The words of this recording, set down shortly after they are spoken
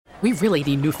We really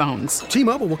need new phones.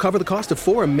 T-Mobile will cover the cost of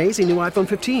 4 amazing new iPhone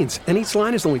 15s, and each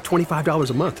line is only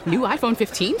 $25 a month. New iPhone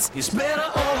 15s? It's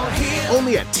better over here.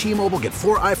 Only at T-Mobile, get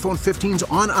 4 iPhone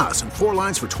 15s on us and 4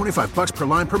 lines for $25 per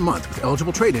line per month with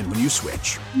eligible trade-in when you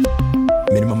switch.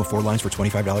 Minimum of 4 lines for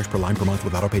 $25 per line per month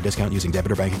with autopay discount using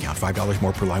debit or bank account. $5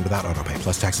 more per line without autopay,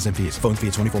 plus taxes and fees. Phone fee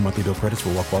at 24 monthly bill credits for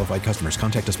well-qualified customers.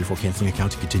 Contact us before canceling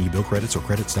account to continue bill credits or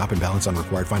credit stop and balance on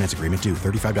required finance agreement due.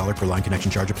 $35 per line connection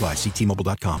charge applies. See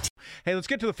T-Mobile.com. Hey, let's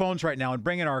get to the phones right now and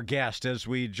bring in our guest as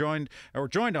we joined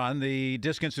on the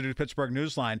Disc Institute Pittsburgh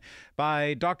Newsline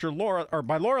by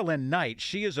Laura Lynn Knight.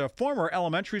 She is a former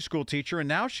elementary school teacher, and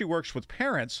now she works with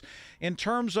parents in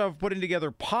terms of putting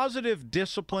together positive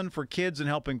discipline for kids and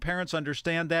helping parents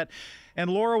understand that. And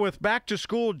Laura, with back to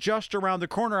school just around the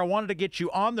corner, I wanted to get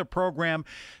you on the program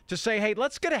to say, hey,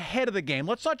 let's get ahead of the game.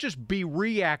 Let's not just be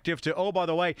reactive to, oh, by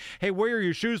the way, hey, where are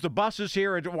your shoes? The bus is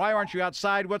here. Why aren't you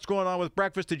outside? What's going on with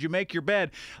breakfast? Did you make your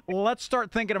bed? Let's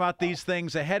start thinking about these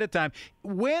things ahead of time.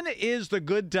 When is the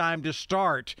good time to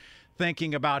start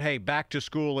thinking about, hey, back to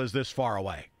school is this far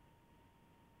away?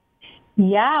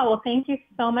 Yeah, well, thank you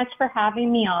so much for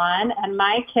having me on. And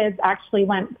my kids actually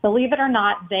believe it or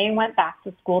not, they went back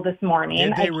to school this morning.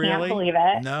 Did they I really? Can't believe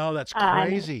it. No, that's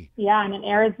crazy. And in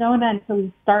Arizona, until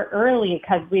we start early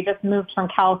because we just moved from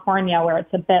California where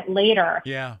it's a bit later.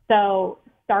 Yeah. So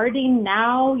starting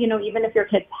now, even if your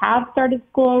kids have started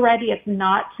school already, it's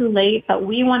not too late, but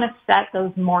we want to set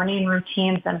those morning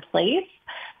routines in place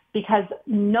because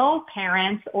no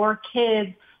parents or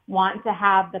kids want to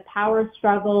have the power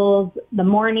struggles, the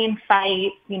morning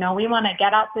fights. We want to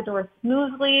get out the door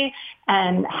smoothly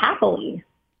and happily.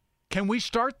 Can we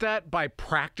start that by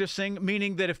practicing?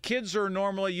 Meaning that if kids are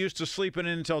normally used to sleeping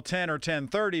in until 10 or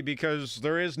 10:30 because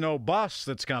there is no bus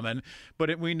that's coming,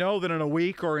 but we know that in a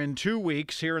week or in 2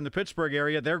 weeks here in the Pittsburgh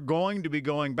area, they're going to be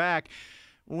going back.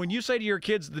 When you say to your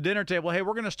kids at the dinner table, hey,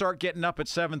 we're going to start getting up at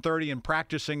 7:30 and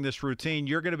practicing this routine,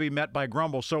 you're going to be met by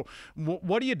grumble. So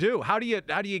what do you do? How do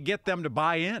you get them to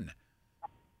buy in?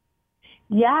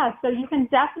 Yeah, so you can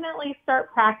definitely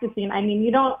start practicing. I mean,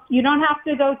 you don't have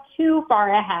to go too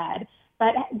far ahead,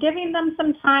 but giving them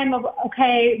some time of,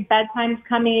 okay, bedtime's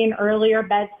coming, earlier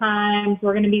bedtimes,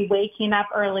 we're going to be waking up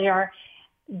earlier.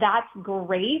 That's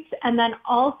great. And then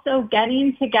also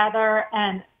getting together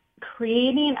and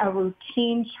creating a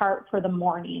routine chart for the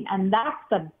morning. And that's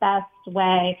the best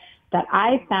way that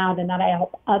I found and that I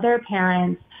help other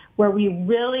parents where we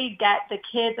really get the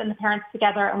kids and the parents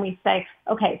together and we say,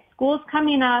 okay, school's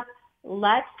coming up.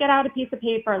 Let's get out a piece of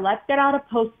paper. Let's get out a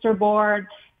poster board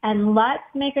and let's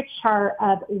make a chart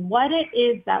of what it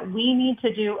is that we need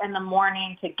to do in the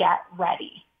morning to get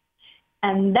ready.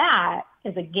 And that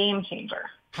is a game changer.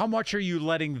 How much are you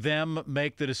letting them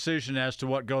make the decision as to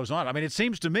what goes on? I mean, it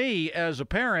seems to me as a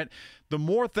parent, the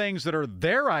more things that are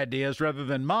their ideas rather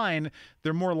than mine,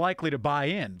 they're more likely to buy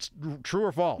in. True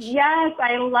or false? Yes,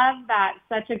 I love that.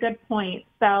 Such a good point.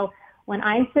 So when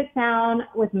I sit down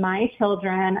with my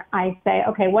children, I say,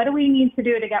 okay, what do we need to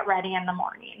do to get ready in the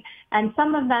morning? And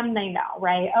some of them, they know,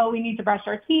 right? Oh, we need to brush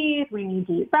our teeth. We need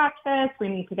to eat breakfast. We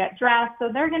need to get dressed. So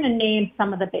they're going to name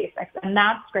some of the basics. And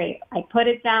that's great. I put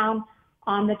it down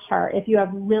on the chart. If you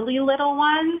have really little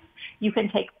ones, you can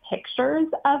take pictures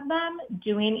of them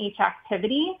doing each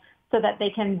activity so that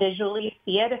they can visually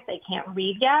see it if they can't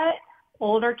read yet.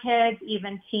 Older kids,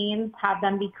 even teens, have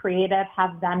them be creative,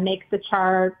 have them make the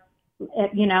chart.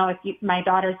 My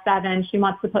daughter's 7, she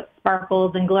wants to put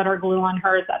sparkles and glitter glue on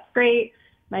hers. That's great.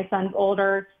 My son's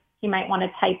older. He might want to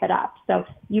type it up. So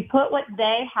you put what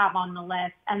they have on the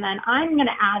list, and then I'm going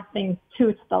to add things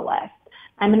to the list.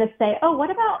 I'm going to say, oh, what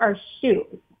about our shoes?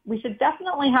 We should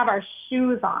definitely have our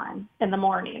shoes on in the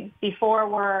morning before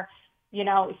we're,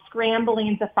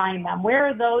 scrambling to find them. Where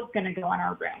are those going to go in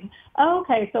our room? Oh,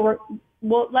 okay, so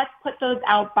let's put those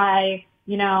out by,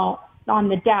 on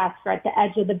the desk or at the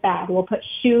edge of the bed. We'll put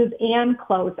shoes and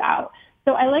clothes out.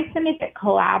 So I like to make it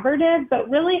collaborative, but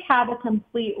really have a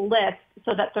complete list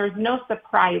so that there's no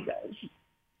surprises.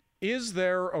 Is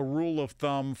there a rule of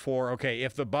thumb for, okay,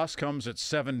 if the bus comes at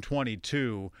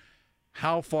 7:22,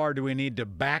 how far do we need to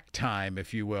back time,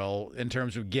 if you will, in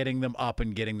terms of getting them up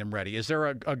and getting them ready? Is there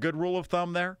a good rule of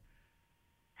thumb there?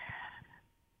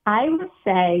 I would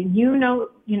say,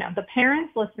 the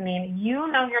parents listening, your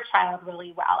child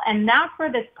really well. And that's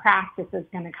where this practice is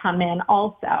going to come in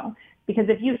also. Because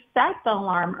if you set the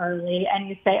alarm early and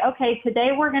you say, okay,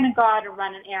 today we're going to go out and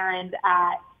run an errand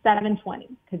at 7:20,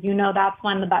 because that's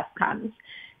when the bus comes.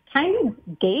 Kind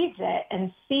of gauge it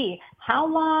and see how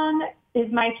long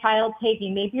is my child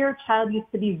taking. Maybe your child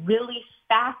used to be really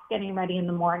fast getting ready in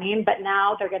the morning, but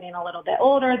now they're getting a little bit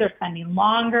older. They're spending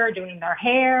longer doing their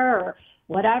hair or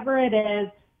whatever it is.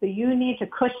 So you need to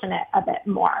cushion it a bit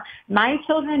more. My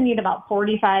children need about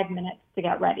 45 minutes to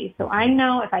get ready. So I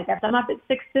know if I get them up at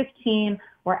 6:15,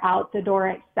 we're out the door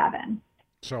at 7.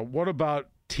 So what about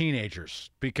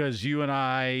teenagers? Because you and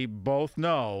I both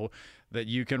know that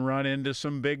you can run into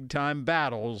some big-time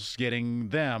battles getting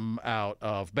them out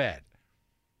of bed.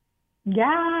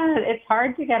 Yeah, it's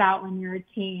hard to get out when you're a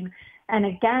teen. And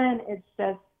again, it's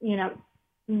just,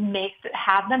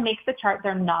 have them make the chart.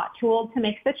 They're not too old to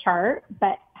make the chart,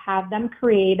 but have them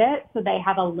create it so they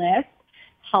have a list.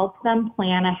 Help them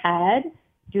plan ahead.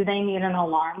 Do they need an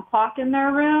alarm clock in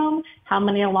their room? How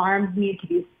many alarms need to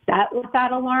be set with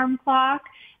that alarm clock?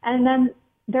 And then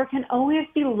there can always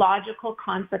be logical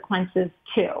consequences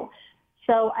too.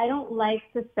 So I don't like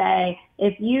to say,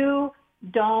 if you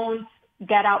don't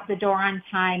get out the door on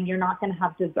time, you're not going to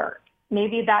have dessert.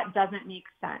 Maybe that doesn't make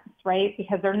sense, right?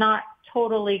 Because they're not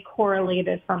totally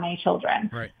correlated for my children.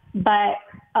 Right. But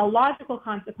a logical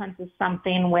consequence is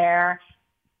something where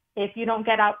if you don't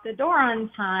get out the door on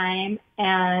time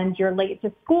and you're late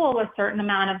to school a certain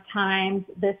amount of times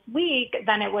this week,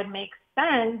 then it would make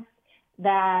sense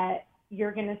that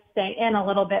you're going to stay in a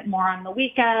little bit more on the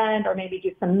weekend, or maybe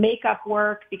do some makeup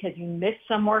work because you missed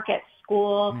some work at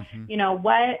school. Mm-hmm.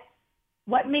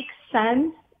 What makes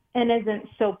sense and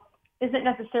isn't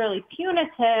necessarily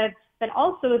punitive, but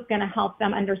also is going to help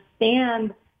them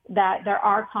understand that there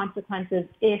are consequences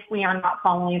if we are not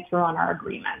following through on our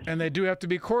agreement. And they do have to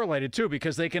be correlated, too,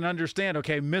 because they can understand,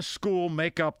 okay, miss school,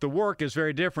 make up the work is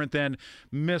very different than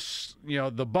miss,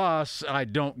 the bus, I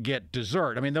don't get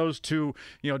dessert. I mean, those two,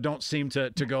 don't seem to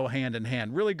go hand in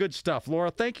hand. Really good stuff.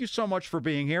 Laura, thank you so much for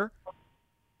being here.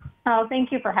 Oh,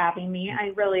 thank you for having me.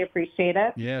 I really appreciate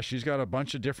it. Yeah, she's got a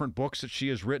bunch of different books that she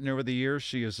has written over the years.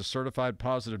 She is a certified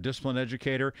positive discipline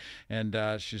educator, and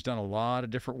she's done a lot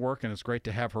of different work, and it's great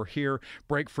to have her here.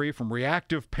 Break Free from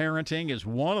Reactive Parenting is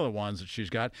one of the ones that she's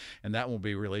got, and that will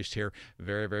be released here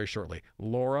very, very shortly.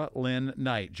 Laura Lynn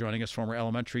Knight joining us, former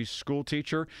elementary school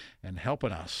teacher, and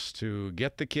helping us to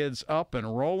get the kids up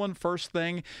and rolling first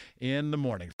thing in the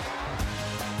morning.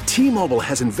 T-Mobile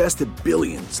has invested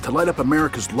billions to light up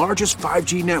America's largest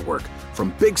 5G network,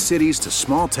 from big cities to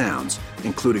small towns,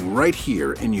 including right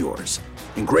here in yours.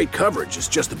 And great coverage is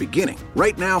just the beginning.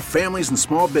 Right now, families and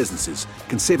small businesses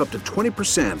can save up to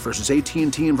 20% versus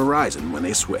AT&T and Verizon when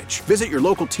they switch. Visit your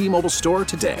local T-Mobile store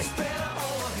today.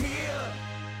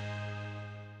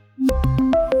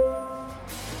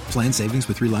 Plan savings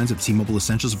with 3 lines of T-Mobile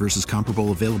Essentials versus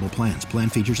comparable available plans. Plan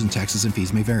features and taxes and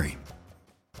fees may vary.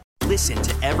 Listen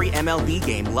to every MLB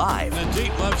game live. In the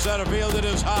deep left center field, it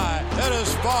is high, it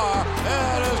is far,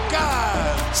 it is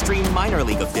gone. Stream minor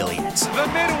league affiliates. The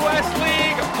Midwest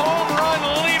League home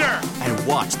run leader. And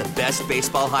watch the best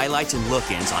baseball highlights and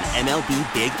look-ins on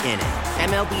MLB Big Inning.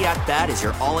 MLB At Bat is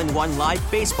your all-in-one live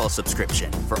baseball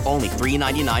subscription for only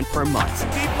 $3.99 per month.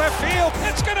 Deep left field,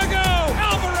 it's gonna go.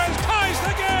 Alvarez ties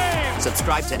the game.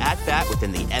 Subscribe to At Bat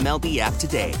within the MLB app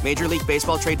today. Major League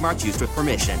Baseball trademarks used with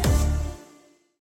permission.